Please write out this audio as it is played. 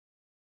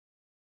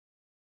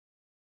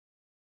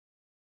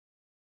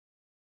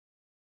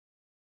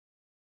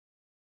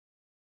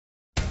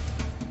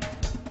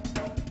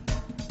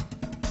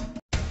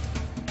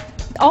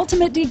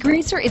Ultimate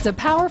Degreaser is a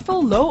powerful,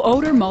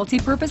 low-odor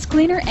multi-purpose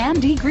cleaner and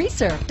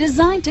degreaser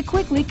designed to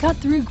quickly cut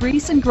through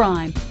grease and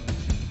grime.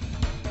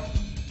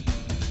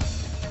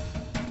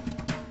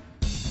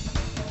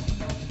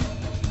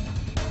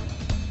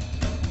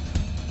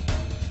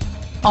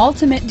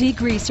 Ultimate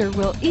Degreaser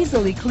will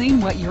easily clean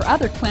what your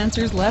other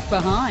cleansers left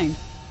behind.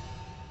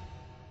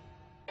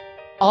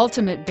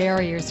 Ultimate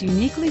Barrier's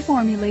uniquely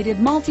formulated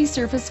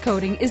multi-surface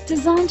coating is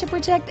designed to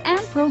protect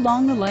and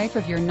prolong the life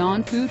of your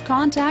non-food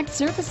contact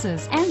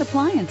surfaces and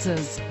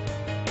appliances.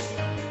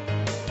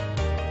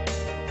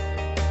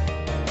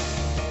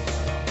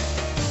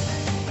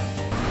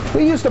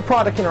 We use the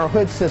product in our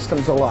hood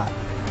systems a lot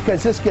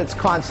because this gets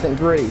constant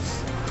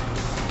grease.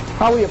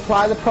 How we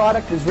apply the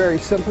product is very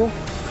simple.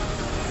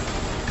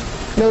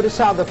 Notice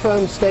how the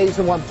foam stays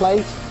in one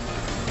place,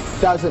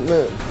 doesn't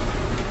move.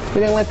 We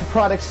didn't let the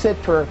product sit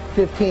for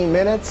 15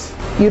 minutes.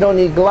 You don't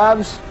need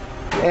gloves,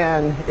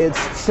 and it's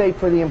safe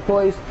for the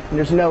employees, and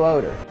there's no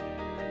odor.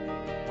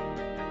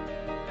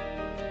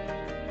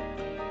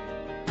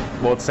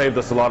 Well, it saved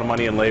us a lot of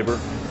money and labor,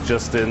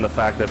 just in the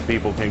fact that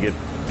people can get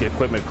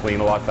equipment clean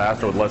a lot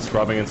faster with less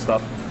scrubbing and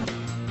stuff.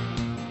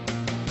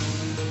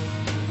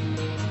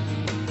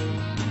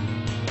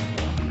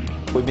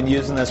 We've been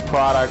using this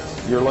product.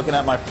 You're looking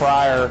at my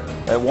fryer.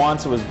 At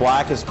once it was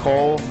black as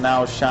coal,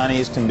 now it's shiny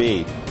as can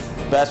be.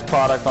 Best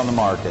product on the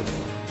market.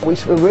 We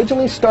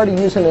originally started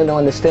using it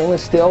on the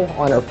stainless steel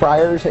on our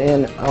fryers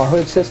and our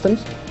hood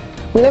systems.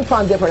 We then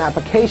found different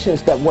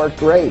applications that worked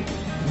great.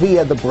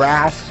 Via the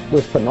brass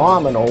was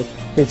phenomenal.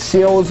 It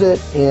seals it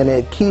and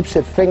it keeps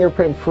it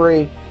fingerprint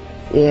free,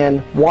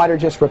 and water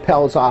just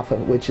repels off of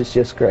it, which is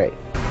just great.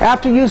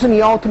 After using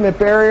the Ultimate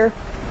Barrier,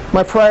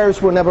 my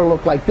fryers will never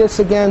look like this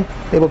again.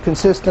 They will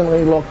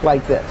consistently look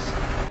like this.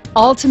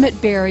 Ultimate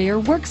Barrier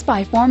works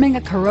by forming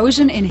a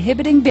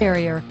corrosion-inhibiting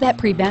barrier that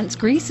prevents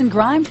grease and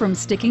grime from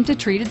sticking to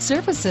treated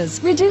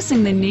surfaces,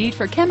 reducing the need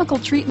for chemical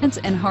treatments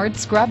and hard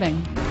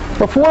scrubbing.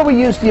 Before we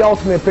used the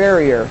Ultimate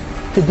Barrier,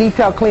 to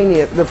detail clean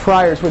the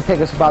fryers would take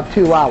us about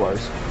 2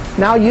 hours.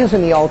 Now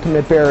using the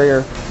Ultimate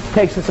Barrier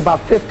takes us about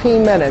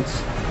 15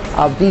 minutes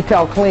of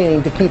detail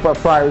cleaning to keep our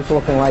fryers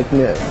looking like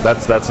new.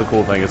 That's the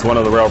cool thing. It's one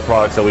of the rare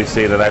products that we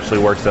see that actually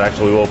works, that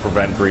actually will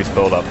prevent grease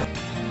buildup.